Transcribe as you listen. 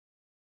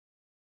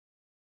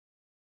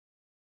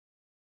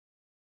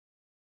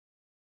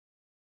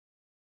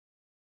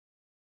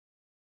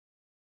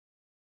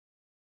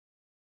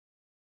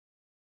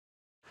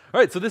All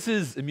right, so this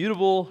is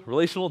Immutable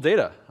Relational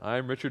Data.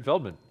 I'm Richard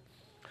Feldman.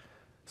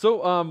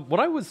 So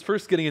when I was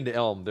first getting into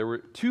Elm, there were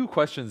two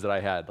questions that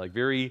I had, like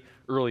very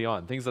early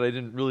on, things that I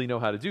didn't really know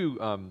how to do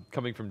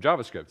coming from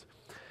JavaScript.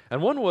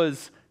 And one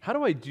was, how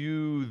do I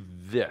do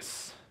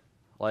this?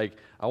 Like,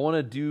 I want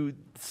to do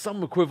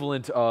some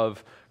equivalent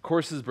of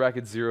courses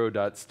bracket 0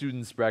 dot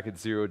students bracket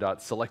 0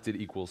 dot selected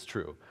equals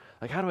true.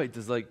 Like, how do I,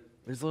 there's a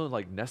little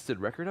like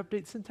nested record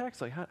update syntax?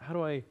 Like, how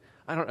do I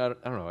don't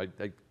know.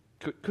 I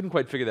couldn't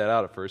quite figure that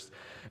out at first.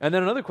 And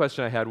then another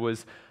question I had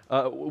was,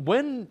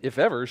 when, if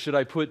ever, should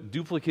I put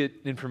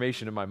duplicate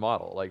information in my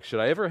model? Like,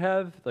 should I ever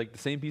have like the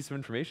same piece of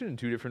information in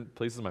two different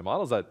places in my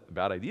model? Is that a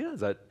bad idea?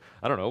 Is that,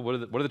 I don't know, what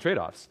are the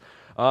trade-offs?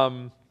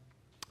 I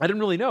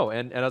didn't really know,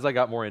 and as I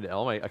got more into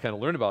Elm, I kind of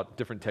learned about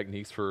different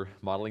techniques for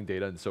modeling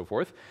data and so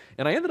forth,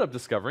 and I ended up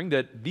discovering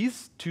that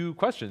these two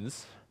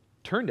questions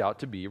turned out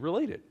to be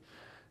related,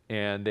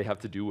 and they have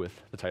to do with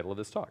the title of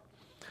this talk.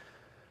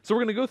 So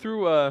we're going to go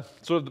through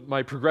sort of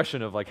my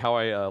progression of like how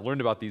I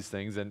learned about these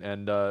things,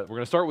 and we're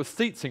going to start with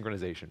state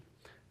synchronization. And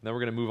then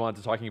we're going to move on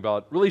to talking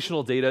about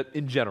relational data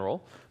in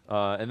general,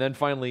 and then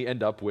finally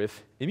end up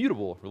with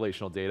immutable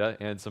relational data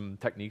and some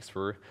techniques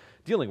for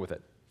dealing with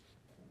it.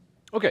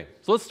 Okay,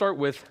 so let's start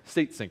with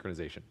state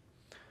synchronization.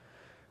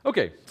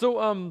 Okay,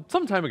 so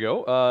some time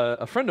ago,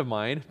 a friend of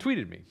mine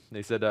tweeted me.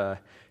 They said,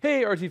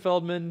 hey, R.T.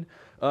 Feldman,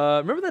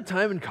 remember that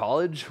time in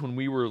college when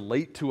we were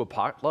late to a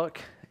potluck?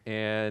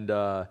 And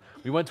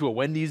we went to a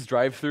Wendy's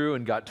drive-thru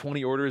and got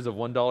 20 orders of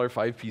 $1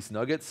 5-piece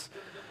nuggets.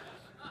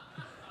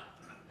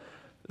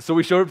 So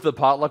we showed up to the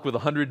potluck with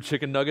 100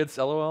 chicken nuggets,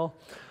 LOL.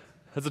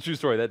 That's a true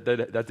story.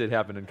 That did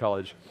happen in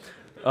college.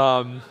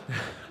 So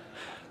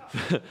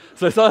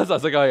I saw this, I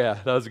was like, oh yeah,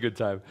 that was a good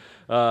time.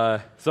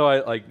 So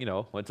I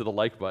went to the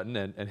like button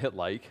and hit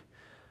like,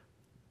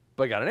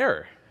 but I got an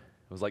error.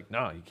 I was like,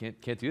 no, you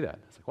can't do that.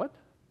 I was like, what?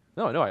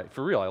 No,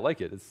 for real, I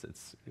like it.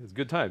 It's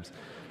good times.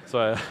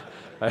 So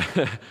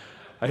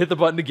I hit the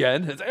button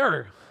again. It's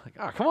error. Like,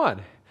 oh, come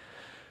on.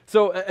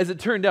 So as it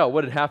turned out,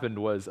 what had happened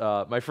was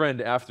my friend,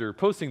 after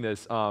posting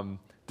this,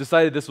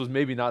 decided this was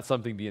maybe not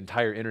something the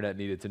entire internet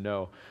needed to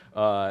know,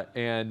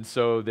 and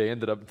so they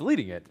ended up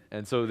deleting it.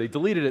 And so they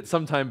deleted it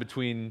sometime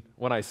between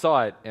when I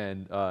saw it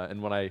and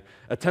when I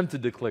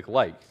attempted to click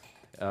like,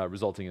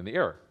 resulting in the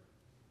error.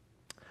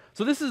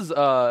 So this is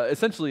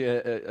essentially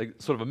a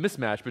sort of a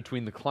mismatch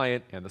between the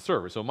client and the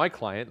server. So my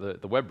client,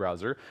 the web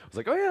browser, was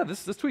like, oh yeah,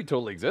 this tweet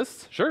totally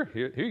exists. Sure,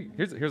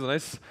 here's a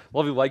nice,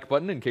 lovely like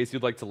button in case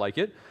you'd like to like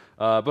it.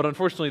 But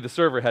unfortunately, the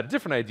server had a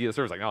different idea. The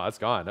server's like, no, that's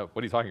gone. No,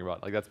 what are you talking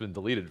about? Like, that's been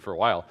deleted for a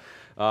while.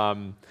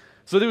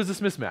 So there was this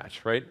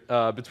mismatch,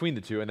 right, between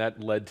the two, and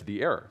that led to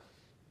the error.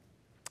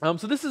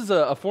 So this is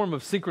a form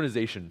of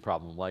synchronization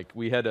problem. Like,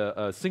 we had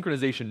a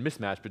synchronization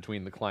mismatch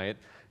between the client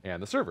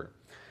and the server.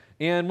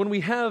 And when we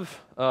have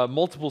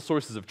multiple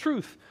sources of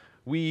truth,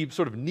 we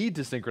sort of need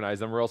to synchronize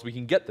them, or else we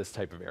can get this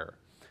type of error.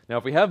 Now,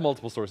 if we have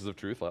multiple sources of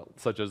truth,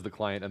 such as the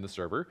client and the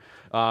server,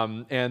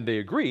 and they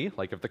agree,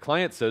 like if the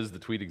client says the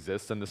tweet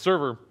exists and the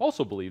server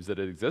also believes that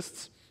it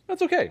exists,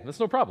 that's okay,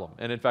 that's no problem.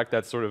 And in fact,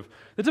 that's sort of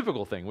the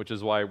typical thing, which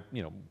is why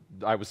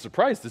I was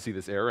surprised to see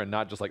this error and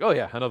not just like, oh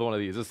yeah, another one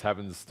of these, this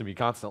happens to me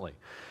constantly.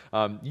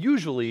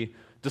 Usually,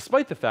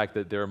 despite the fact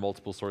that there are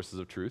multiple sources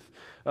of truth,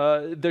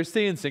 they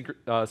stay in sync,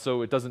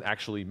 so it doesn't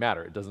actually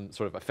matter. It doesn't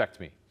sort of affect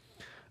me.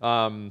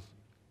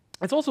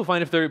 It's also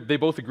fine if they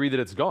both agree that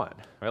it's gone,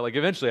 right? Like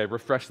eventually I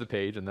refreshed the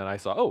page and then I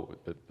saw, oh,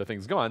 the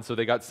thing's gone, so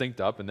they got synced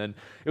up, and then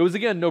it was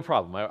again no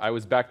problem. I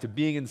was back to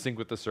being in sync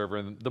with the server,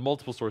 and the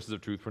multiple sources of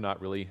truth were not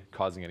really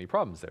causing any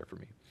problems there for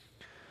me.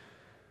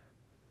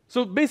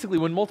 So basically,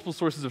 when multiple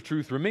sources of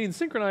truth remain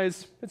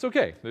synchronized, it's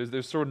okay.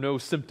 There's sort of no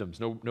symptoms,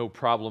 no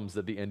problems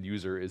that the end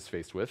user is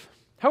faced with.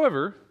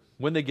 However,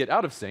 when they get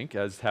out of sync,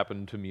 as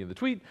happened to me in the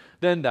tweet,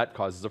 then that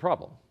causes a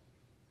problem.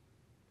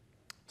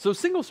 So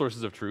single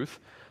sources of truth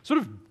sort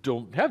of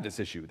don't have this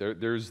issue.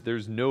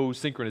 There's no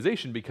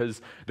synchronization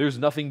because there's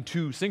nothing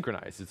to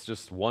synchronize. It's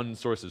just one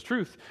source of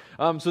truth.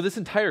 So this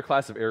entire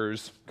class of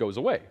errors goes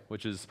away,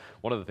 which is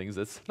one of the things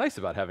that's nice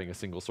about having a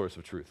single source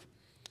of truth.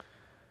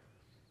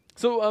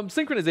 So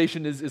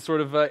synchronization is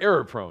sort of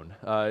error-prone.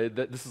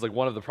 This is like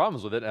one of the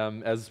problems with it.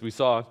 As we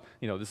saw,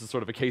 this is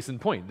sort of a case in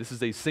point. This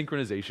is a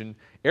synchronization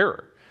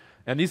error.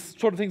 And these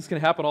sort of things can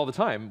happen all the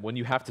time when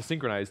you have to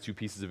synchronize two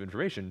pieces of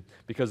information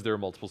because there are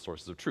multiple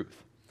sources of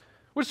truth.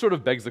 Which sort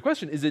of begs the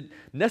question, is it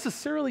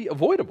necessarily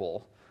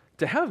avoidable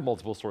to have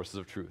multiple sources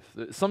of truth?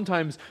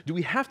 Sometimes, do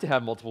we have to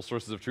have multiple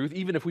sources of truth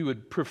even if we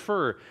would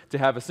prefer to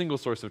have a single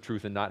source of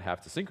truth and not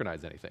have to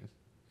synchronize anything?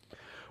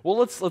 Well,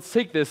 let's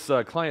take this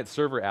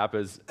client-server app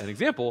as an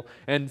example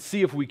and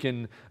see if we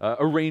can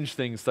arrange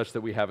things such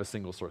that we have a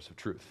single source of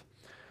truth.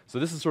 So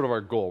this is sort of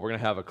our goal. We're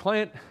going to have a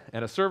client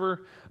and a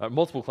server,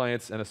 multiple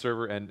clients and a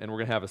server, and we're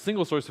going to have a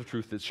single source of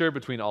truth that's shared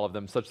between all of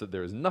them such that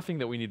there is nothing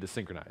that we need to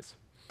synchronize.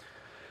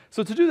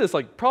 So to do this,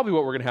 like probably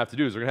what we're going to have to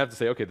do is we're going to have to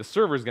say, okay, the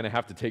server is going to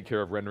have to take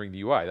care of rendering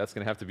the UI. That's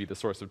going to have to be the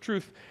source of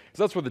truth, because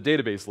that's where the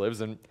database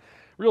lives. And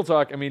real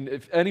talk, I mean,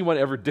 if anyone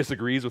ever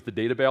disagrees with the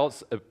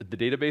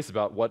database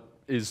about what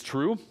is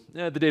true,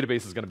 the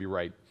database is going to be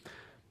right.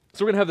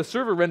 So we're going to have the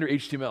server render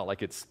HTML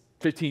like it's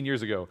 15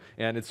 years ago,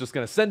 and it's just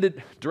going to send it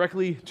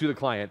directly to the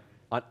client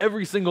on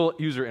every single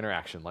user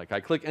interaction. Like I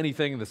click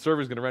anything, the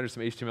server is going to render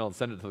some HTML and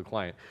send it to the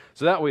client.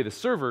 So that way the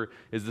server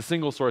is the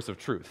single source of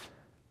truth.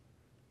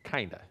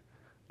 Kinda.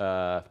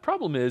 The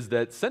problem is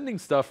that sending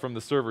stuff from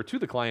the server to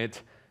the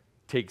client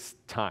takes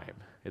time.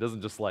 It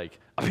doesn't just like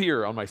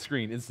appear on my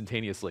screen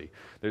instantaneously.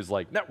 There's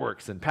like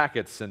networks and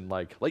packets and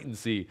like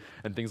latency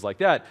and things like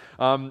that.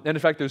 And in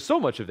fact, there's so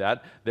much of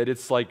that that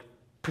it's like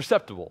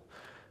perceptible,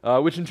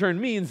 which in turn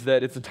means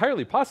that it's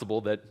entirely possible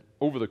that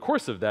over the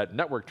course of that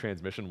network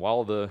transmission,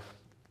 while the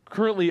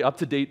currently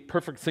up-to-date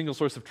perfect single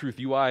source of truth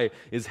UI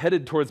is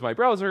headed towards my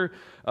browser,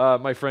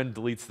 my friend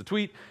deletes the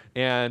tweet,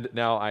 and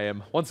now I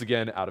am once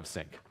again out of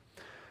sync.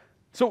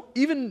 So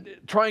even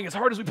trying as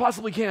hard as we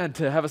possibly can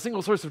to have a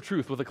single source of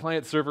truth with a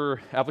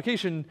client-server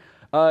application,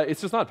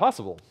 it's just not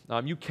possible.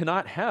 You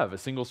cannot have a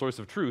single source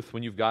of truth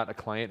when you've got a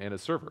client and a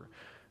server.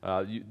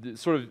 You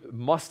sort of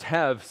must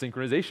have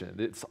synchronization.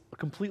 It's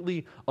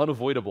completely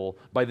unavoidable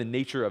by the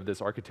nature of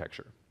this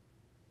architecture,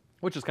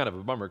 which is kind of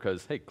a bummer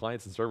because, hey,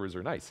 clients and servers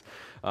are nice.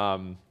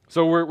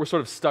 So we're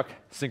sort of stuck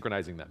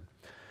synchronizing them.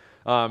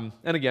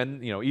 And again,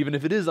 even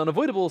if it is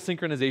unavoidable,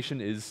 synchronization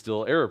is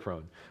still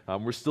error-prone.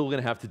 We're still going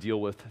to have to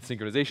deal with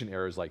synchronization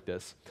errors like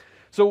this.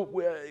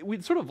 So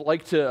we'd sort of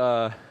like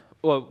to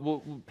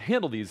we'll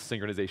handle these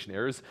synchronization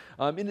errors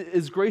in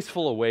as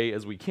graceful a way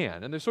as we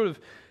can. And there's sort of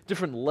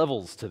different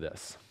levels to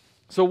this.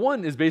 So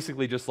one is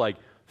basically just like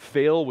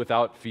fail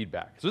without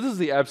feedback. So this is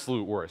the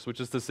absolute worst,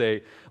 which is to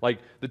say, like,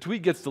 the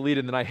tweet gets deleted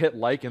and then I hit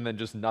like and then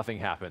just nothing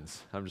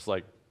happens. I'm just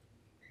like,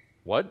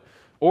 what?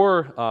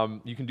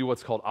 Or you can do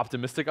what's called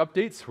optimistic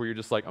updates, where you're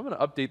just like, I'm going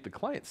to update the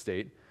client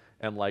state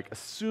and like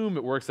assume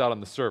it works out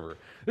on the server.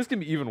 This can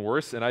be even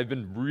worse, and I've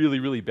been really,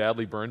 really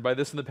badly burned by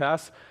this in the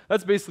past.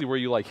 That's basically where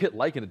you like hit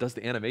like and it does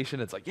the animation.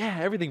 It's like, yeah,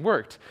 everything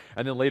worked.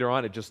 And then later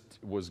on, it just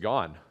was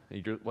gone.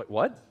 And you're like,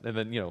 what? And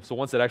then, so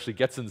once it actually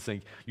gets in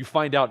sync, you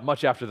find out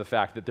much after the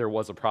fact that there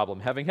was a problem,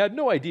 having had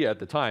no idea at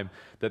the time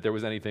that there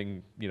was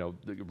anything,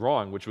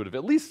 wrong, which would have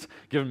at least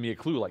given me a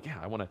clue, like, yeah,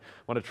 I want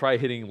to try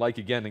hitting like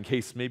again in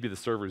case maybe the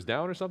server's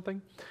down or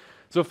something.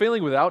 So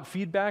failing without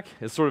feedback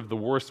is sort of the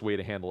worst way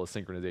to handle a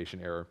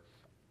synchronization error.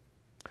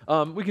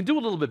 We can do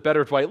a little bit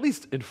better by at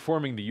least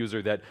informing the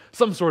user that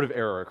some sort of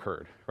error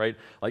occurred, right?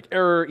 Like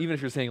error, even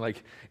if you're saying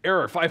like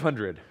error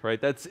 500, right?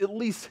 That's at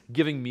least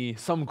giving me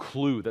some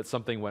clue that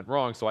something went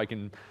wrong so I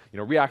can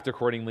react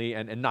accordingly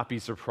and not be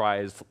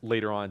surprised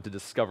later on to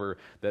discover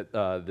that,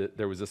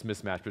 there was this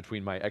mismatch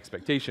between my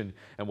expectation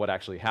and what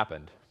actually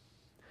happened.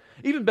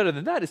 Even better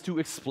than that is to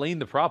explain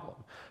the problem.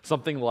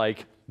 Something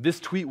like, this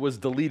tweet was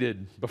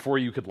deleted before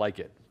you could like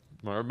it,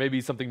 or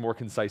maybe something more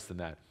concise than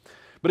that.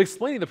 But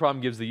explaining the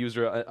problem gives the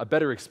user a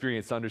better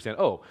experience to understand,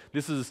 oh,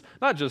 this is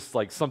not just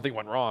like something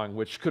went wrong,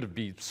 which could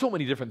be so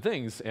many different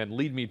things and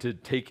lead me to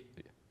take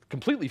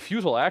completely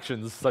futile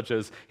actions such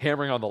as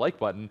hammering on the like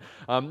button.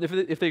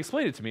 If they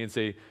explain it to me and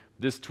say,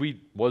 this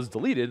tweet was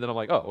deleted, then I'm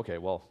like, oh, okay,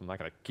 well, I'm not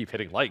going to keep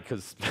hitting like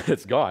because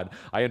it's gone.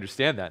 I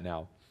understand that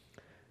now.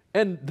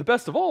 And the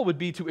best of all would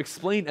be to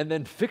explain and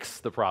then fix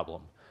the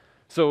problem.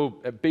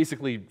 So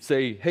basically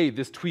say, hey,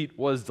 this tweet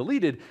was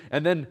deleted,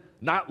 and then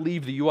not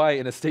leave the UI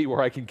in a state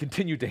where I can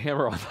continue to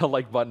hammer on the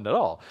like button at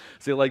all.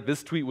 Say like,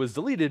 this tweet was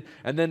deleted,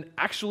 and then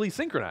actually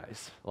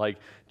synchronize. Like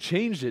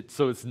change it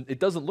so it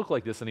doesn't look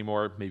like this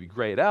anymore, maybe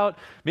gray it out,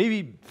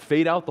 maybe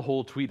fade out the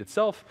whole tweet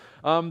itself.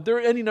 There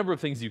are any number of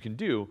things you can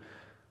do,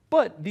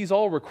 but these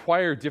all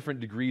require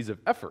different degrees of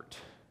effort.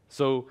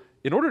 So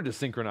in order to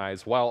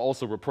synchronize while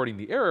also reporting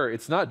the error,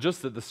 it's not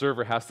just that the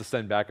server has to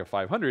send back a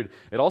 500,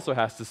 it also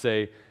has to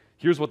say,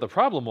 here's what the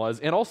problem was,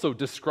 and also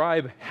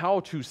describe how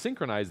to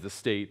synchronize the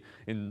state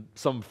in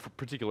some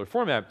particular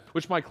format,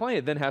 which my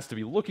client then has to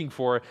be looking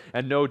for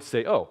and know to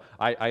say, oh,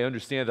 I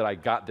understand that I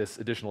got this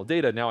additional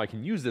data, now I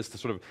can use this to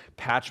sort of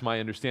patch my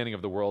understanding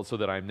of the world so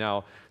that I'm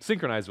now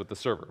synchronized with the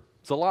server.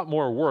 It's a lot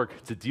more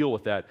work to deal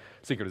with that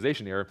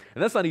synchronization error,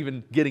 and that's not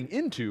even getting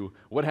into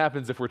what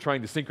happens if we're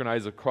trying to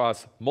synchronize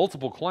across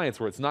multiple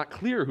clients where it's not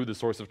clear who the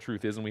source of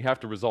truth is and we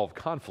have to resolve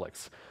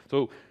conflicts.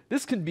 So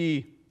this can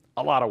be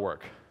a lot of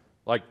work.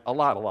 Like a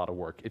lot of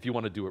work if you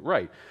want to do it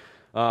right.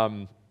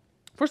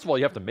 First of all,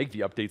 you have to make the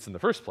updates in the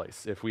first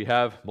place. If we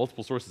have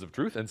multiple sources of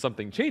truth and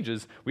something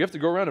changes, we have to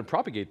go around and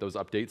propagate those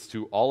updates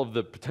to all of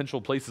the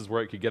potential places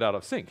where it could get out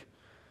of sync.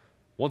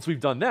 Once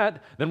we've done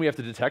that, then we have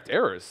to detect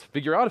errors,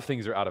 figure out if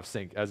things are out of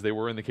sync, as they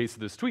were in the case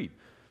of this tweet.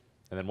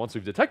 And then once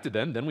we've detected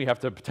them, then we have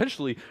to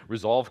potentially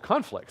resolve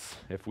conflicts.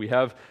 If we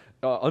have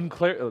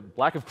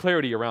lack of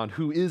clarity around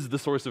who is the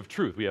source of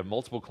truth, we have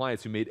multiple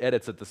clients who made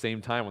edits at the same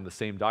time on the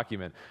same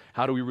document,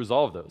 how do we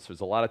resolve those?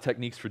 There's a lot of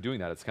techniques for doing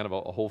that. It's kind of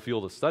a whole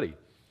field of study.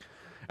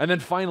 And then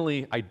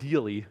finally,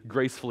 ideally,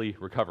 gracefully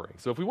recovering.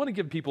 So if we want to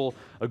give people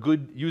a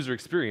good user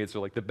experience, or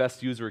like the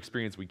best user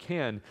experience we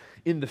can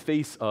in the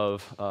face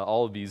of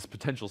all of these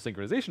potential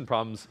synchronization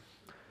problems,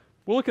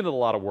 we're looking at a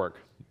lot of work.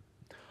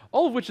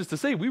 All of which is to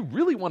say, we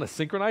really want to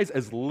synchronize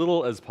as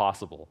little as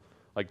possible.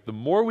 Like, the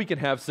more we can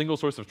have single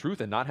source of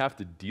truth and not have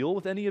to deal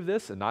with any of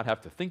this, and not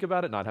have to think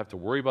about it, not have to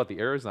worry about the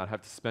errors, not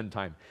have to spend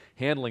time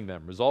handling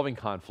them, resolving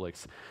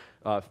conflicts,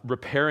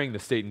 repairing the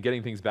state and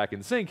getting things back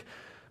in sync,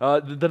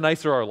 the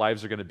nicer our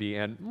lives are going to be,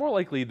 and most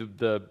likely,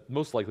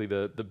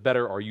 the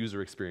better our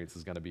user experience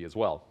is going to be as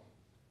well.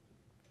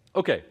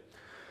 Okay.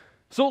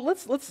 So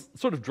let's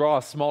sort of draw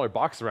a smaller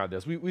box around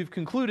this. We've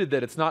concluded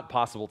that it's not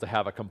possible to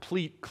have a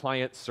complete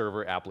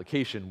client-server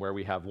application where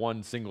we have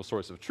one single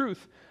source of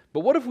truth, but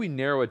what if we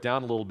narrow it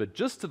down a little bit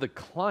just to the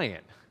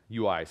client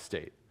UI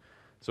state?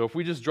 So if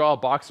we just draw a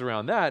box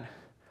around that,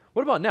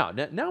 what about now?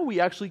 Now we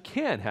actually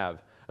can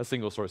have a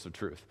single source of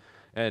truth.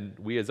 And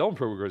we as Elm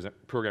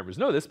programmers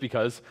know this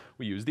because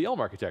we use the Elm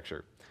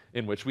architecture,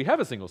 in which we have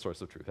a single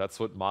source of truth. That's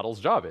what model's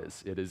job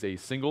is. It is a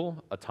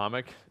single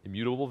atomic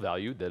immutable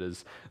value that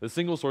is the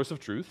single source of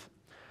truth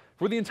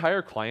for the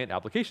entire client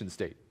application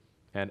state.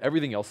 And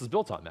everything else is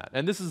built on that.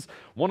 And this is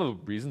one of the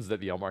reasons that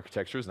the Elm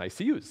architecture is nice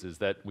to use, is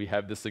that we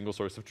have this single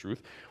source of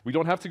truth. We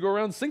don't have to go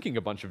around syncing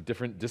a bunch of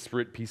different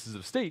disparate pieces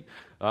of state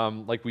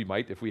like we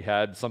might if we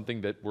had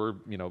something that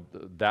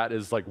that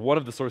is like one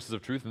of the sources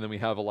of truth, and then we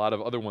have a lot of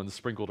other ones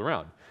sprinkled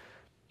around.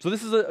 So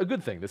this is a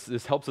good thing.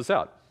 This helps us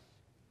out.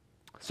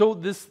 So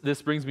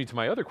this brings me to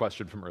my other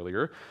question from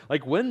earlier.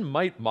 Like, when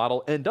might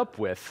model end up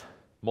with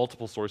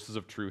multiple sources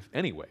of truth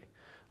anyway?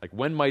 Like,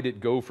 when might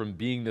it go from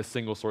being this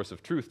single source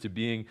of truth to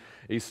being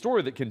a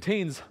store that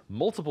contains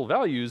multiple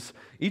values,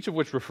 each of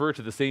which refer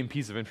to the same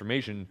piece of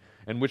information,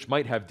 and which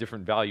might have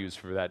different values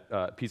for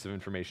that piece of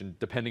information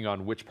depending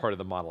on which part of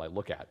the model I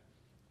look at?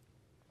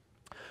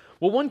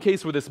 Well, one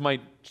case where this might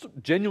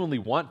genuinely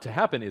want to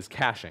happen is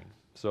caching.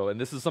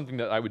 And this is something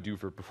that I would do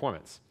for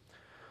performance.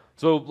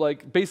 So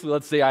like, basically,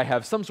 let's say I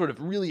have some sort of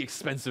really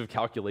expensive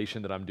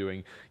calculation that I'm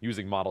doing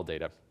using model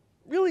data.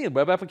 Really, in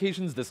web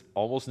applications, this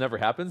almost never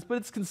happens, but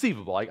it's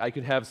conceivable. I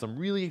could have some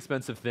really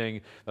expensive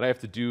thing that I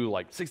have to do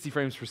like 60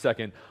 frames per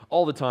second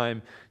all the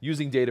time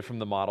using data from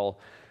the model,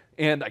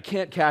 and I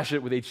can't cache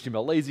it with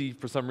HTML lazy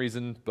for some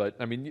reason, but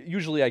I mean,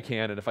 usually I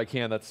can, and if I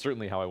can, that's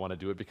certainly how I want to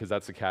do it, because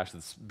that's a cache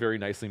that's very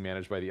nicely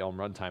managed by the Elm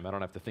runtime. I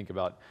don't have to think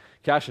about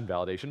cache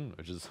invalidation,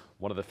 which is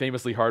one of the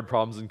famously hard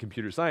problems in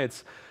computer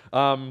science.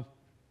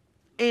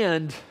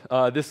 And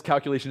this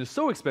calculation is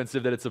so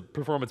expensive that it's a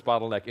performance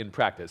bottleneck in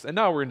practice. And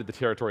now we're into the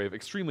territory of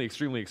extremely,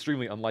 extremely,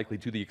 extremely unlikely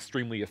to the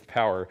extremeliest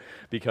power,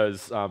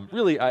 because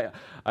really,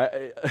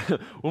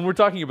 when we're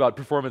talking about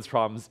performance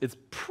problems, it's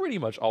pretty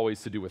much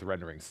always to do with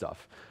rendering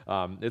stuff.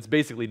 It's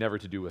basically never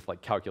to do with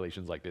like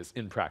calculations like this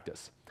in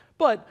practice.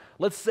 But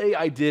let's say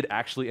I did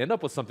actually end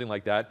up with something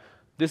like that.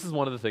 This is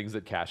one of the things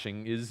that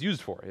caching is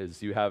used for,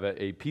 is you have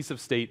a piece of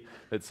state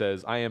that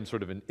says I am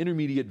sort of an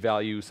intermediate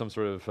value, some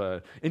sort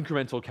of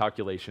incremental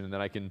calculation, and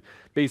then I can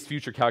base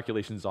future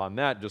calculations on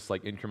that, just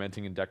like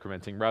incrementing and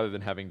decrementing, rather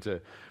than having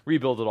to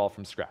rebuild it all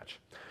from scratch.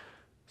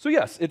 So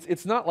yes,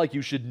 it's not like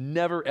you should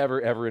never, ever,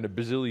 ever in a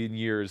bazillion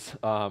years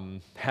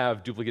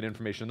have duplicate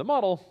information in the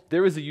model.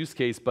 There is a use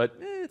case, but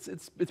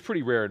it's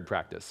pretty rare in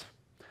practice.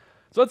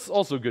 So that's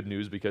also good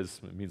news,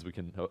 because it means we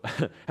can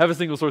have a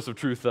single source of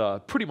truth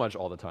pretty much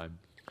all the time.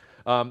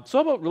 So how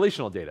about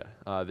relational data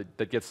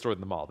that gets stored in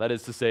the model? That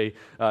is to say,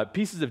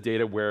 pieces of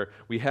data where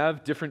we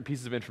have different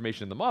pieces of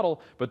information in the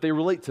model, but they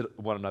relate to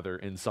one another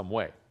in some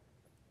way.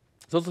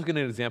 So let's look at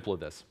an example of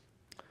this.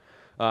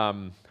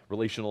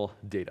 Relational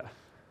data.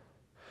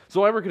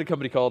 So I work at a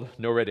company called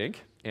No Red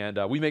Ink, and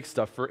we make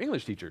stuff for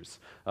English teachers.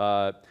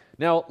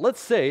 Now, let's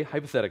say,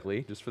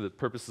 hypothetically, just for the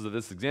purposes of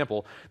this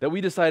example, that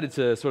we decided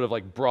to sort of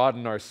like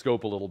broaden our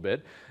scope a little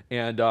bit,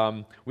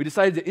 and we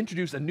decided to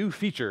introduce a new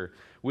feature,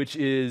 which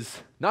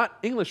is not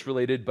English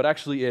related, but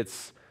actually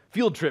it's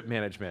field trip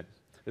management.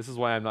 This is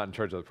why I'm not in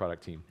charge of the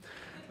product team.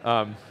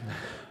 So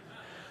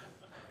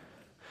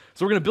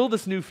we're going to build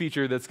this new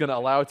feature that's going to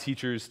allow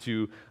teachers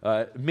to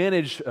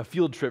manage a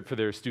field trip for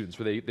their students,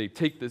 where they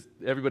take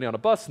everybody on a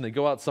bus and they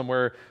go out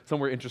somewhere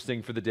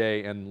interesting for the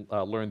day and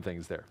learn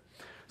things there.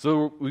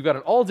 So we've got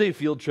an all-day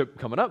field trip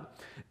coming up,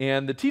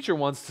 and the teacher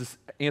wants to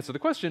answer the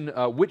question,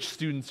 which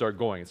students are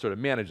going, and sort of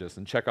manage this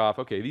and check off,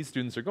 okay, these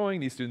students are going,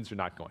 these students are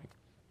not going.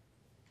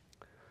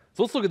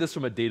 So let's look at this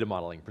from a data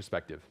modeling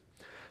perspective.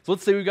 So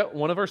let's say we've got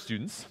one of our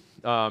students,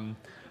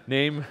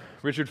 name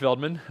Richard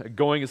Feldman.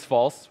 Going is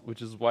false,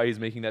 which is why he's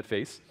making that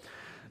face.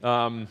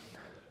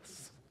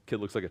 This kid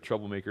looks like a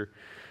troublemaker.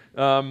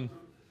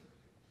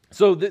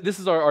 So this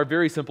is our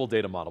very simple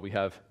data model. We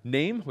have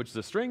name, which is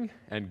a string,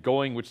 and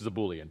going, which is a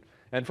Boolean.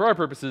 And for our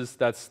purposes,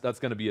 that's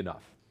going to be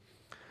enough.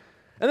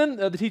 And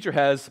then the teacher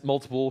has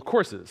multiple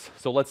courses.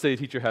 So let's say a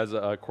teacher has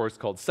a course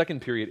called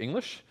Second Period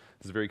English.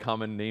 This is a very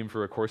common name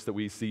for a course that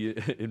we see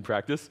in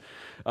practice.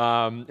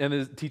 And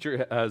the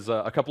teacher has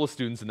a couple of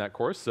students in that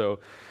course. So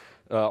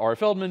R.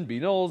 Feldman, B.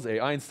 Knowles, A.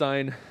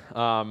 Einstein,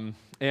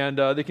 and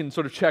they can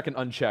sort of check and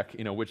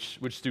uncheck,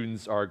 which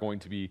students are going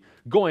to be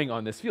going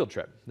on this field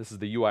trip. This is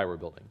the UI we're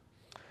building.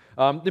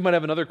 They might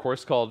have another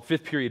course called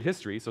fifth period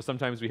history. So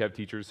sometimes we have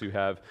teachers who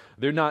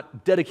they're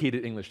not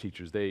dedicated English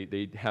teachers.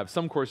 They have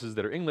some courses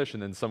that are English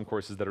and then some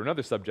courses that are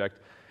another subject.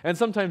 And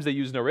sometimes they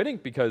use no red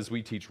ink because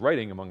we teach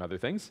writing, among other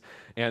things.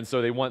 And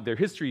so they want their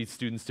history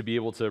students to be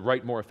able to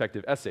write more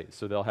effective essays.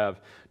 So they'll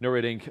have no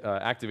red ink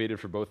activated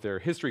for both their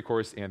history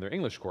course and their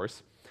English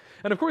course.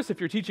 And of course, if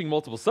you're teaching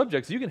multiple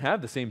subjects, you can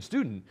have the same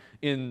student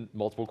in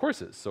multiple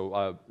courses.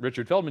 So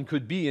Richard Feldman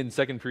could be in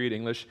second period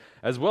English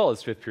as well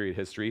as fifth period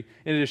history,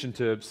 in addition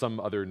to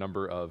some other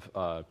number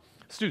of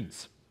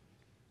students.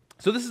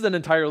 So this is an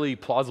entirely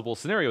plausible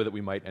scenario that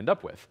we might end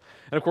up with.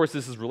 And of course,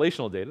 this is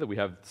relational data,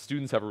 that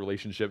students have a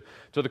relationship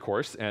to the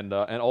course, and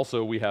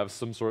also we have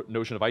some sort of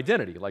notion of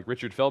identity, like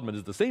Richard Feldman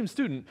is the same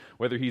student,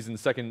 whether he's in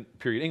second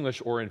period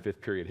English or in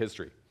fifth period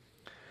history.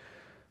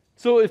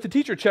 So if the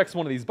teacher checks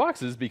one of these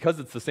boxes, because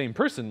it's the same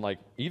person, like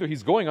either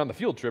he's going on the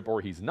field trip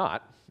or he's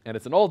not, and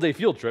it's an all-day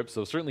field trip,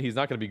 so certainly he's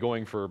not going to be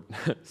going for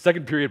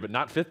second period but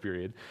not fifth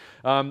period.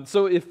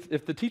 So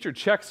if the teacher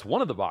checks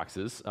one of the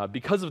boxes,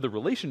 because of the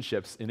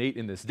relationships innate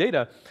in this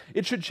data,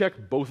 it should check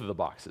both of the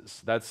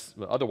boxes.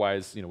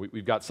 Otherwise,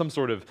 we've got some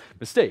sort of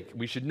mistake.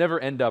 We should never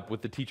end up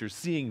with the teacher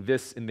seeing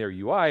this in their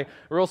UI,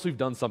 or else we've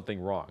done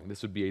something wrong.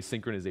 This would be a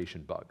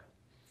synchronization bug.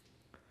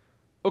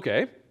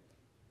 Okay.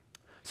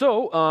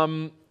 So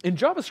in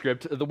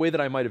JavaScript, the way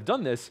that I might have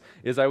done this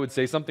is I would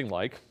say something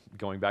like,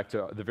 going back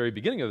to the very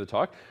beginning of the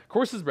talk,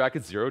 courses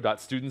bracket 0 dot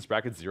students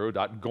bracket 0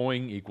 dot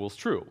going equals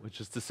true,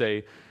 which is to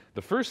say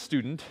the first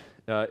student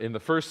in the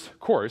first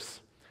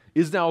course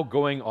is now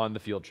going on the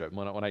field trip.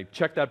 When I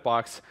check that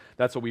box,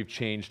 that's what we've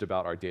changed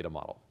about our data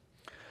model.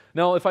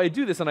 Now, if I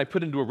do this and I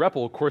put into a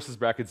REPL courses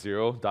bracket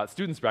 0 dot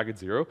students bracket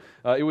 0,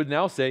 it would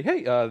now say,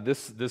 hey,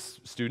 this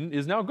student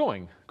is now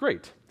going.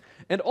 Great.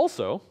 And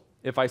also,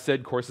 if I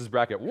said courses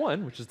bracket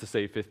 1, which is to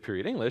say fifth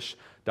period English,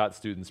 dot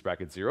students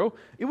bracket 0,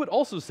 it would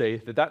also say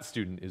that that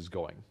student is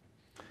going.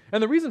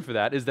 And the reason for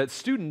that is that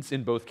students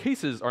in both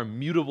cases are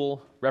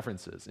mutable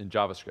references in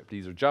JavaScript.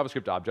 These are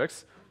JavaScript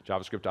objects.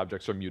 JavaScript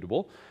objects are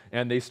mutable,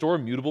 and they store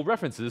mutable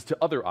references to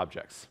other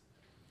objects.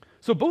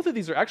 So both of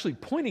these are actually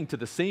pointing to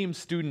the same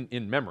student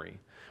in memory,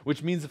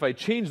 which means if I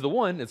change the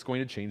one, it's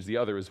going to change the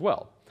other as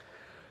well.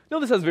 Now,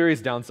 this has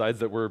various downsides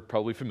that we're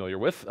probably familiar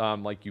with,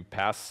 like you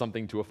pass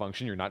something to a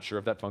function, you're not sure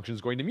if that function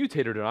is going to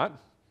mutate it or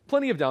not.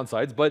 Plenty of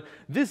downsides, but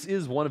this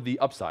is one of the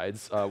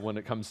upsides when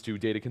it comes to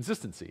data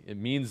consistency. It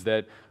means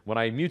that when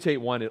I mutate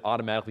one, it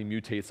automatically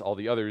mutates all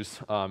the others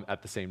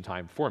at the same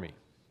time for me.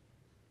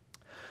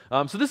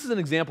 So this is an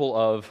example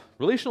of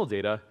relational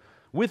data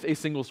with a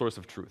single source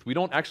of truth. We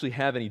don't actually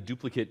have any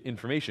duplicate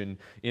information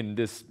in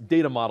this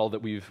data model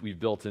that we've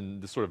built in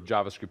this sort of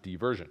JavaScript-y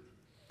version.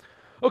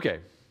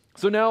 Okay.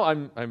 So now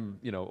I'm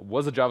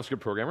was a JavaScript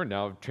programmer,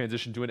 now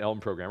transitioned to an Elm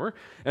programmer,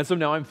 and so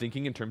now I'm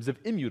thinking in terms of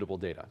immutable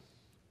data.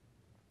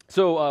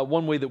 So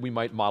one way that we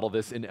might model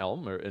this in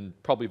Elm, and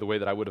probably the way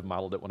that I would have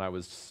modeled it when I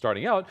was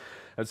starting out,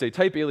 I'd say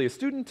type alias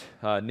student,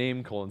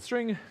 name colon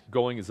string,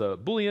 going is a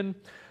Boolean,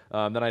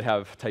 then I'd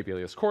have type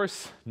alias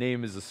course,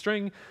 name is a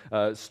string,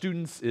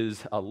 students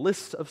is a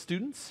list of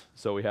students,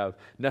 so we have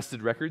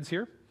nested records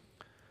here.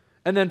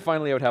 And then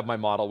finally, I would have my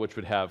model, which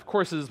would have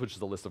courses, which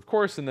is a list of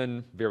course, and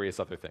then various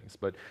other things.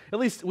 But at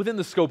least within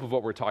the scope of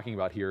what we're talking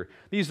about here,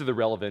 these are the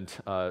relevant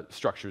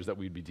structures that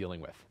we'd be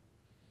dealing with.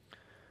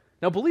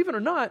 Now, believe it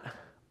or not,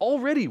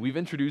 already we've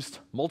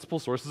introduced multiple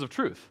sources of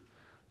truth.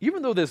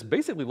 Even though this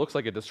basically looks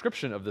like a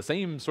description of the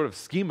same sort of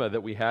schema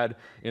that we had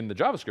in the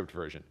JavaScript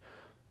version.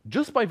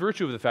 Just by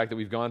virtue of the fact that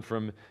we've gone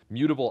from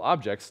mutable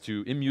objects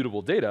to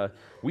immutable data,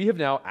 we have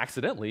now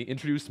accidentally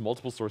introduced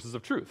multiple sources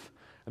of truth.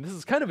 And this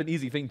is kind of an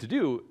easy thing to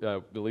do,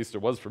 at least it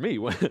was for me,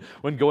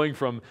 when going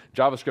from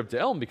JavaScript to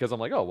Elm, because I'm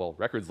like, oh, well,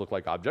 records look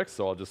like objects,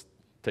 so I'll just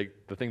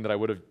take the thing that I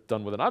would have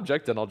done with an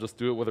object and I'll just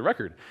do it with a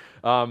record.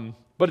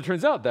 But it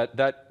turns out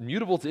that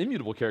mutable to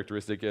immutable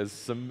characteristic has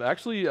some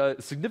actually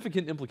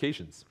significant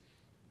implications.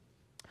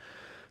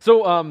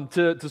 So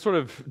to sort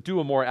of do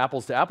a more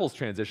apples to apples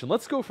transition,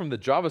 let's go from the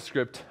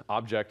JavaScript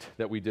object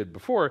that we did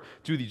before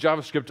to the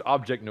JavaScript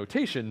object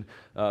notation,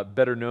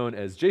 better known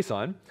as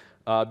JSON.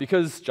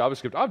 Because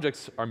JavaScript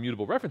objects are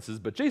mutable references,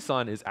 but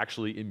JSON is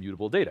actually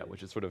immutable data,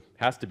 which sort of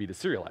has to be to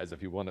serialize.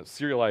 If you want to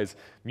serialize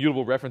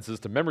mutable references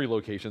to memory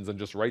locations and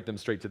just write them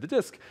straight to the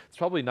disk, it's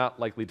probably not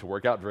likely to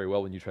work out very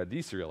well when you try to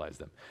deserialize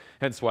them.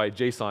 Hence why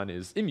JSON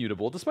is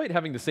immutable, despite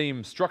having the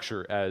same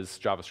structure as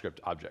JavaScript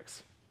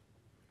objects.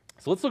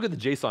 So let's look at the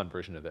JSON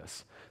version of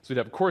this. So we'd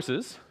have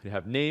courses, we'd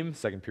have name,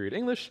 second period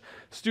English,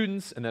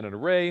 students, and then an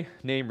array,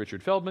 name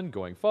Richard Feldman,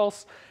 going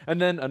false,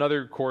 and then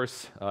another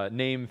course,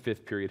 name,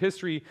 fifth period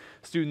history,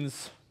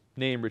 students,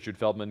 name Richard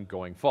Feldman,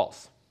 going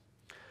false.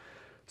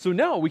 So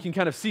now we can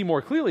kind of see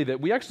more clearly that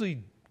we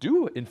actually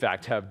do, in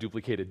fact, have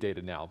duplicated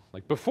data now.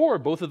 Like before,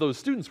 both of those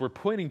students were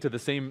pointing to the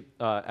same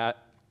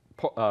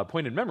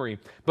point in memory,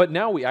 but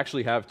now we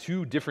actually have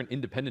two different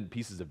independent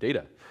pieces of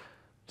data.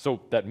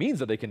 So that means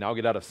that they can now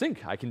get out of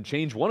sync. I can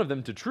change one of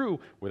them to true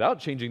without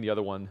changing the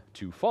other one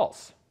to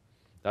false.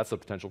 That's a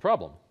potential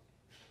problem.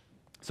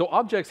 So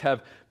objects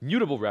have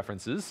mutable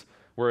references,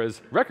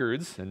 whereas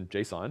records, in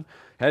JSON,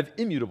 have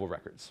immutable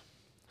records.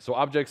 So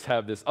objects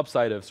have this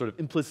upside of sort of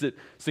implicit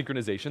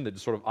synchronization that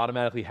just sort of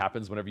automatically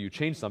happens whenever you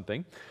change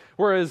something,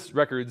 whereas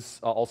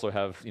records also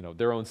have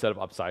their own set of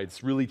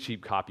upsides, really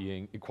cheap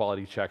copying,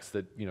 equality checks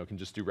that can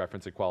just do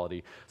reference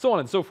equality, so on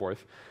and so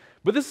forth.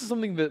 But this is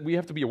something that we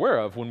have to be aware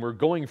of when we're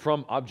going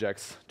from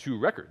objects to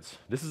records.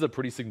 This is a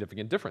pretty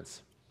significant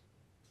difference.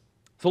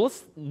 So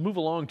let's move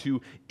along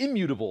to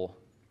immutable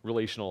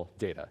relational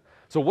data.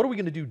 So what are we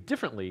going to do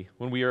differently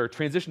when we are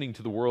transitioning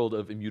to the world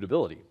of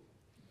immutability?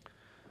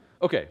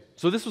 Okay,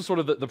 so this was sort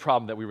of the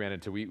problem that we ran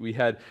into. We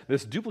had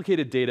this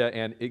duplicated data,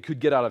 and it could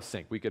get out of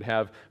sync. We could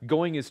have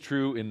going is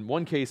true in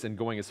one case and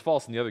going is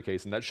false in the other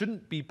case, and that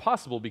shouldn't be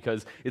possible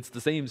because it's the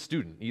same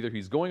student. Either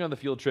he's going on the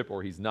field trip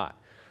or he's not.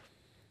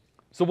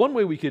 So one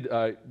way we could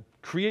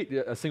create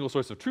a single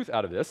source of truth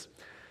out of this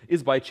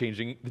is by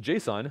changing the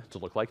JSON to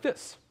look like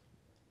this.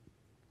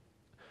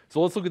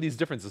 So let's look at these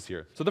differences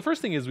here. So the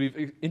first thing is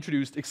we've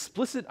introduced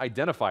explicit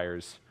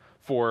identifiers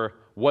for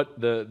what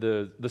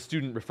the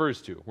student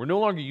refers to. We're no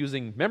longer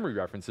using memory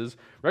references,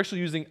 we're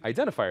actually using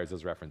identifiers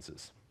as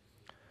references.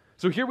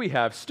 So here we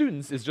have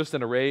students is just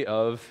an array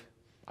of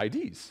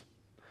IDs.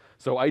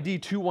 So ID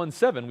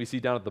 217 we see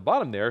down at the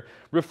bottom there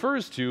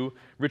refers to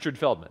Richard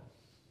Feldman.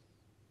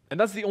 And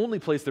that's the only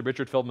place that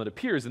Richard Feldman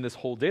appears in this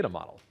whole data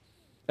model.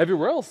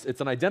 Everywhere else, it's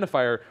an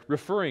identifier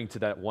referring to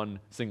that one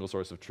single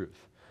source of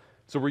truth.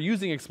 So we're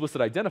using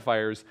explicit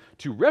identifiers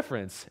to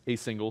reference a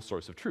single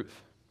source of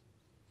truth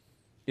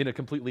in a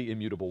completely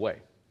immutable way.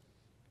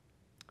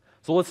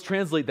 So let's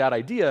translate that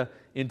idea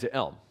into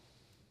Elm.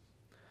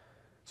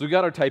 So we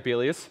got our type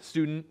alias,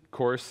 student,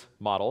 course,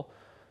 model.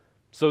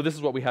 So this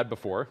is what we had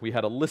before. We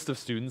had a list of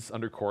students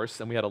under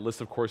course, and we had a list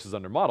of courses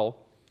under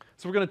model.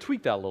 So we're going to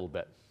tweak that a little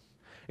bit.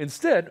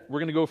 Instead, we're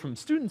going to go from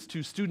students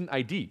to student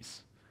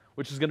IDs,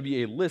 which is going to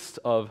be a list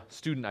of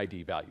student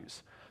ID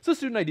values. So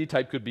student ID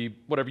type could be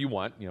whatever you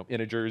want,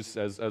 integers,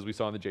 as we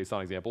saw in the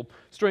JSON example,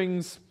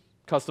 strings,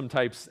 custom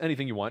types,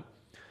 anything you want.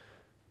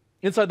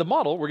 Inside the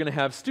model, we're going to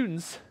have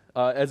students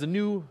as a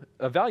new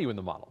value in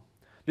the model.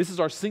 This is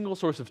our single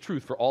source of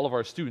truth for all of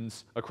our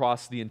students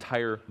across the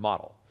entire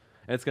model.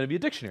 And it's going to be a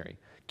dictionary,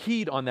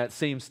 keyed on that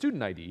same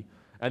student ID,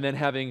 and then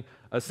having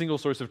a single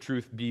source of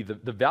truth be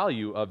the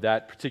value of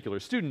that particular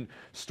student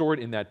stored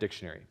in that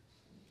dictionary.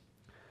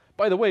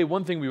 By the way,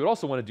 one thing we would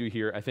also want to do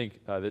here, I think,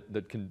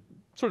 that can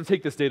sort of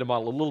take this data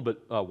model a little bit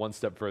one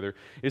step further,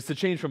 is to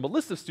change from a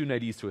list of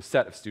student IDs to a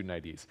set of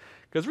student IDs.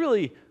 Because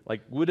really,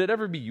 would it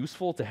ever be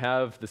useful to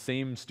have the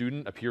same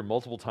student appear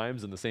multiple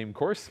times in the same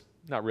course?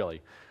 Not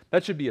really.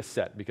 That should be a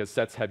set, because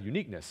sets have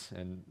uniqueness,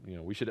 and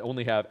we should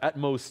only have, at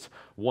most,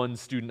 one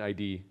student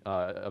ID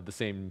of the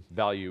same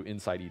value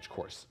inside each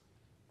course.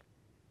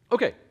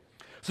 Okay,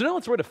 so now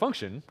let's write a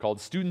function called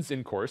students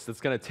in course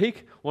that's going to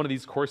take one of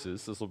these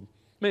courses. This will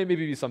maybe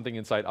be something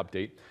inside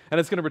update, and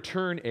it's going to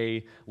return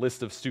a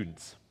list of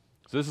students.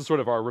 So this is sort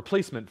of our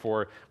replacement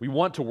for we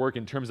want to work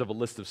in terms of a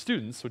list of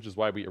students, which is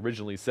why we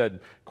originally said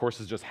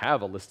courses just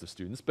have a list of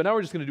students, but now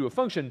we're just going to do a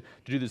function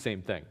to do the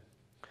same thing.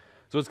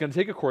 So it's going to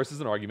take a course as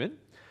an argument,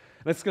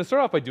 and it's going to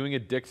start off by doing a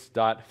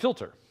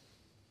dict.filter.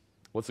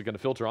 What's it going to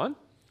filter on?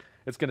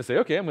 It's going to say,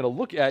 okay, I'm going to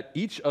look at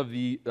each of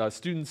the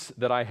students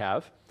that I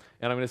have,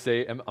 and I'm going to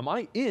say, am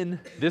I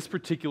in this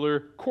particular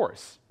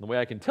course? And the way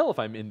I can tell if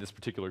I'm in this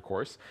particular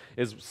course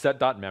is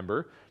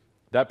set.member,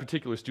 that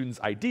particular student's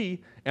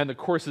ID, and the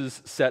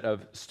course's set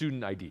of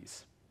student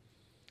IDs.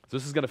 So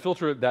this is going to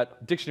filter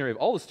that dictionary of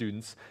all the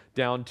students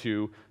down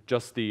to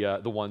just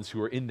the ones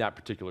who are in that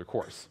particular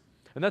course.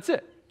 And that's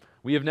it.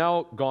 We have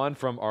now gone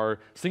from our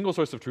single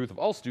source of truth of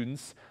all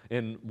students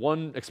in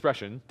one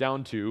expression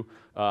down to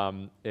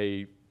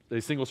a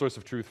single source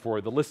of truth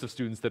for the list of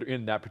students that are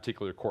in that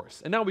particular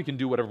course. And now we can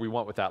do whatever we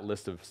want with that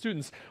list of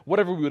students,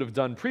 whatever we would have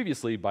done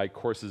previously by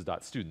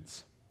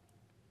courses.students.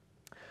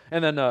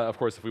 And then, of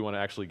course, if we want to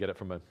actually get it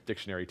from a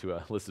dictionary to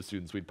a list of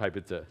students, we'd pipe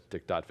it to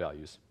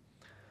dict.values.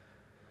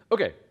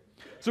 Okay,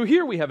 so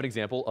here we have an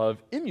example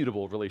of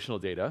immutable relational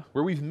data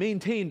where we've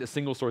maintained a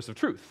single source of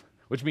truth,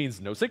 which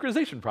means no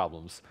synchronization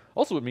problems.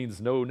 Also, it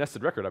means no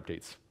nested record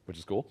updates, which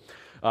is cool.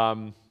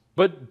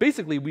 But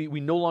basically, we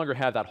no longer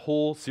have that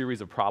whole series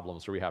of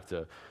problems where we have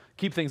to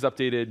keep things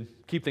updated,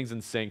 keep things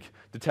in sync,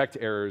 detect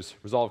errors,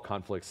 resolve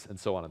conflicts, and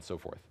so on and so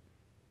forth.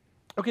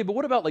 Okay, but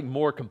what about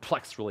more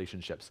complex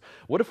relationships?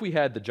 What if we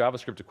had the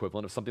JavaScript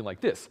equivalent of something like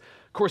this?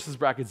 Courses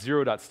bracket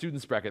 0 dot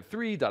students bracket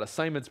 3 dot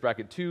assignments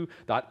bracket 2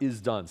 dot is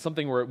done.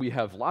 Something where we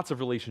have lots of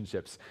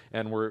relationships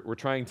and we're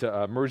trying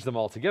to merge them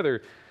all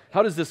together.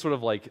 How does this sort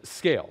of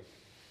scale?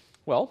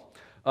 Well,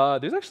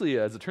 there's actually,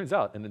 as it turns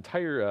out, an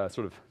entire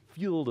sort of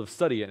field of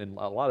study and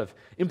a lot of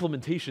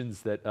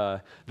implementations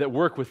that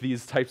work with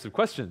these types of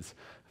questions.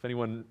 If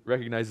anyone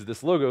recognizes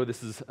this logo,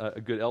 this is a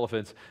good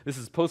elephant. This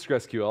is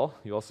PostgreSQL.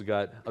 You also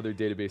got other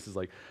databases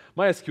like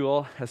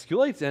MySQL,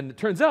 SQLite, and it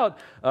turns out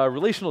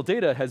relational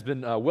data has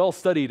been well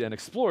studied and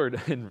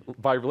explored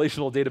by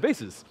relational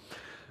databases.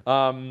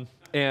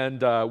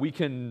 We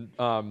can,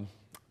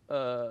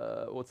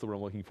 what's the word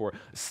I'm looking for?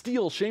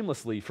 Steal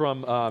shamelessly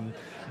from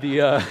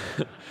the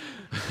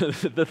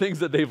things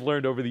that they've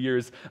learned over the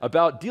years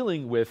about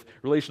dealing with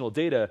relational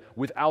data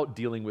without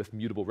dealing with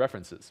mutable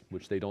references,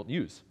 which they don't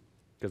use,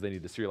 because they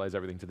need to serialize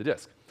everything to the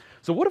disk.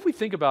 So what if we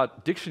think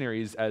about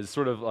dictionaries as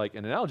sort of like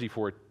an analogy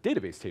for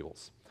database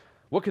tables?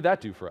 What could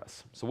that do for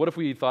us? So what if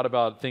we thought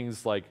about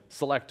things like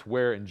select,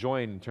 where, and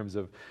join in terms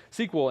of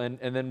SQL,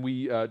 and then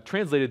we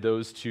translated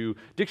those to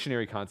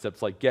dictionary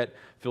concepts like get,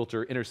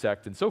 filter,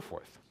 intersect, and so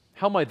forth?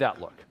 How might that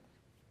look?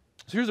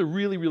 So here's a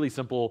really, really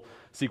simple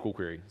SQL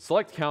query.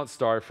 Select count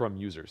star from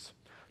users.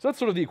 So that's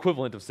sort of the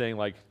equivalent of saying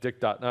like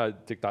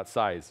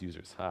dict.size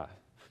users.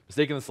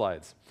 Mistake in the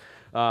slides.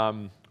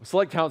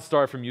 Select count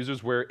star from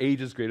users where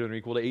age is greater than or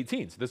equal to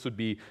 18. So this would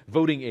be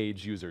voting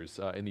age users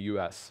in the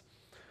US.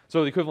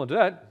 So the equivalent to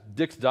that,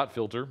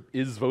 dict.filter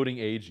is voting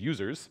age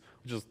users,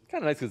 which is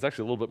kind of nice because it's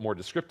actually a little bit more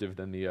descriptive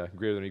than the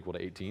greater than or equal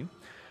to 18.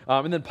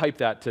 And then pipe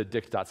that to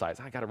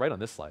dict.size. I got it right on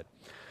this slide.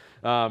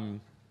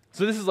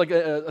 So this is like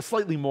a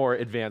slightly more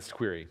advanced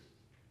query.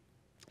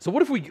 So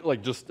what if we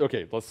like let's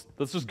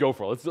just go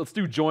for it. Let's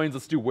do joins,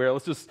 let's do where,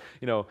 let's just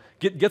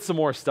get some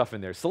more stuff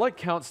in there. Select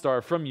count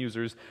star from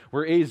users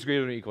where age is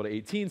greater than or equal to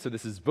 18. So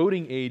this is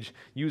voting age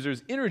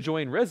users, inner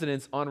join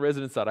residence on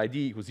residence.id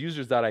equals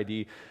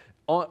users.id,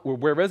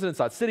 where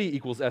residence.city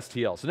equals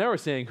STL. So now we're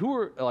saying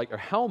or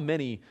how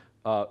many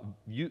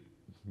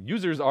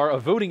users are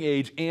of voting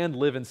age and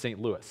live in St.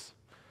 Louis.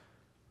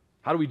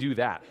 How do we do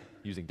that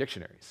using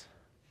dictionaries?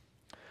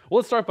 Well,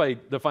 let's start by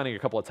defining a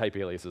couple of type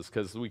aliases,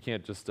 because we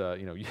can't just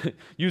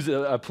use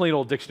a plain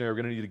old dictionary. We're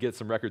going to need to get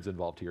some records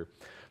involved here.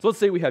 So let's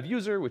say we have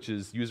user, which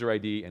is user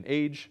ID and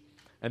age.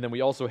 And then we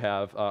also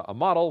have a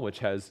model, which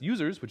has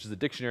users, which is a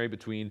dictionary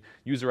between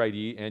user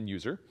ID and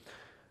user.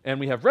 And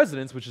we have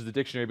residence, which is a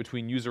dictionary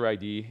between user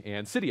ID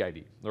and city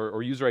ID,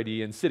 or user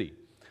ID and city.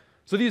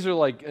 So these are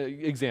like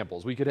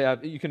examples. You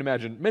can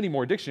imagine many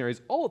more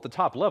dictionaries all at the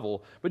top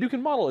level, but you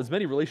can model as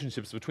many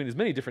relationships between as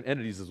many different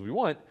entities as we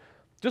want,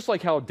 just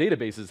like how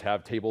databases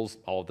have tables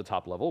all at the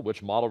top level,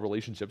 which model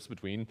relationships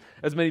between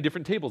as many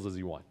different tables as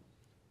you want.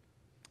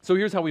 So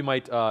here's how we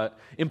might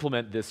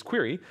implement this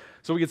query.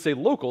 So we could say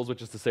locals,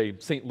 which is to say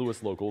St.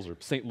 Louis locals, or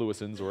St.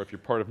 Louisans, or if you're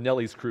part of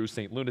Nelly's crew,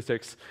 St.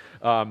 Lunatics.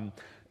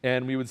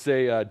 And we would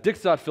say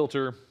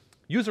dict.filter,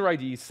 user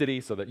ID,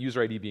 city, so that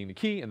user ID being the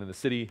key, and then the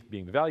city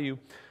being the value,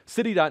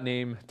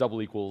 city.name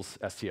double equals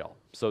STL.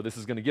 So this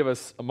is going to give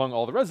us, among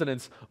all the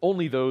residents,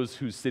 only those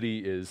whose city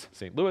is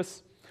St.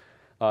 Louis.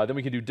 Then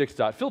we can do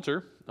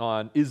dict.filter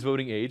on is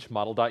voting age,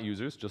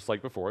 model.users, just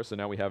like before. So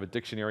now we have a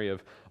dictionary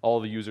of all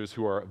the users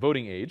who are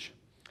voting age.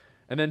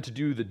 And then to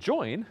do the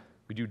join,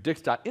 we do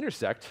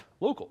dict.intersect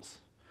locals,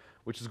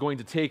 which is going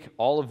to take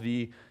all of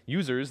the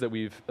users that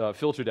we've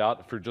filtered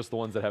out for just the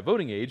ones that have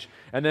voting age,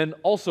 and then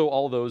also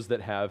all those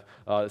that have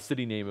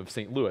city name of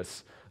St.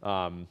 Louis,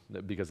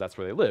 because that's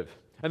where they live.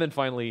 And then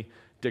finally,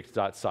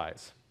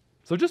 dict.size.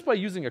 So just by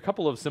using a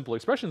couple of simple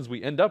expressions,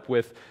 we end up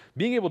with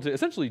being able to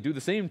essentially do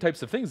the same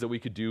types of things that we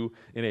could do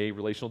in a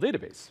relational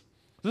database.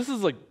 So this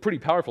is like pretty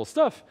powerful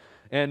stuff,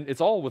 and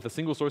it's all with a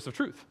single source of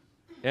truth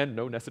and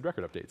no nested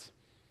record updates.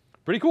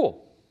 Pretty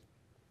cool.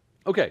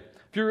 Okay,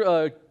 if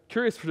you're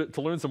curious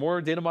to learn some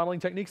more data modeling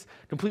techniques,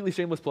 completely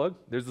shameless plug.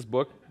 There's this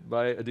book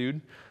by a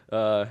dude,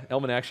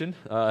 Elm in Action.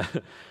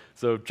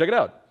 So check it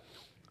out.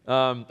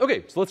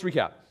 Okay, so let's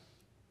recap.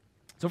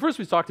 So first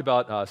we talked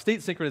about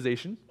state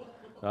synchronization,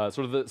 sort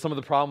of some of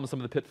the problems, some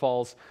of the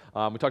pitfalls.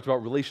 We talked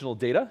about relational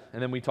data,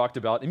 and then we talked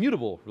about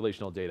immutable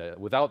relational data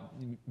without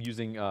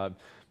using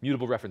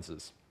mutable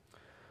references.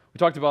 We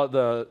talked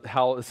about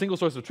how a single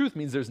source of truth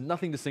means there's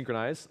nothing to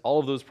synchronize. All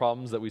of those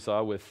problems that we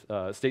saw with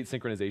state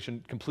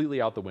synchronization completely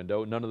out the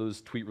window, none of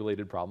those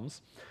tweet-related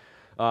problems.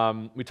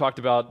 We talked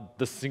about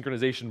the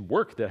synchronization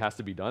work that has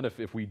to be done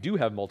if we do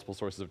have multiple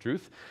sources of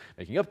truth,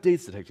 making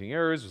updates, detecting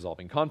errors,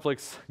 resolving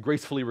conflicts,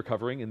 gracefully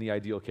recovering in the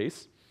ideal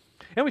case.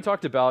 And we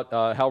talked about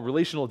how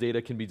relational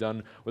data can be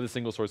done with a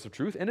single source of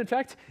truth, and in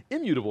fact,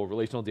 immutable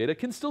relational data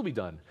can still be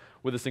done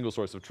with a single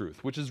source of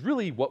truth, which is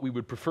really what we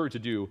would prefer to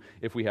do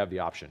if we have the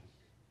option.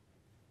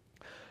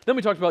 Then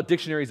we talked about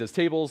dictionaries as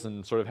tables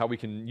and sort of how we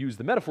can use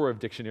the metaphor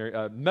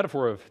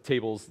of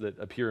tables that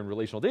appear in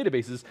relational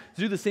databases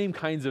to do the same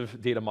kinds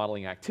of data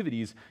modeling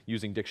activities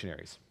using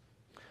dictionaries.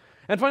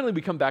 And finally,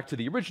 we come back to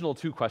the original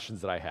two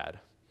questions that I had.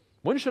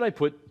 When should I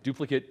put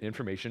duplicate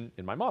information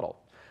in my model?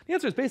 The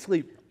answer is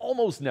basically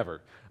almost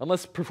never,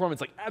 unless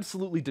performance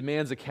absolutely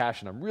demands a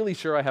cache and I'm really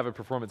sure I have a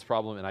performance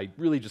problem and I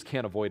really just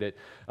can't avoid it.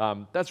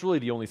 That's really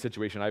the only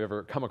situation I've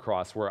ever come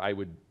across where I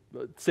would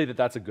say that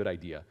that's a good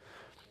idea.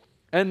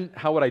 And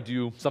how would I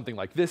do something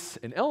like this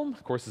in Elm?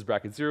 Courses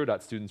bracket 0,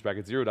 students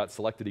bracket 0,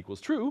 selected equals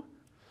true.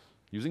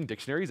 using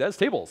dictionaries as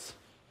tables.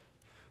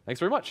 Thanks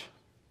very much.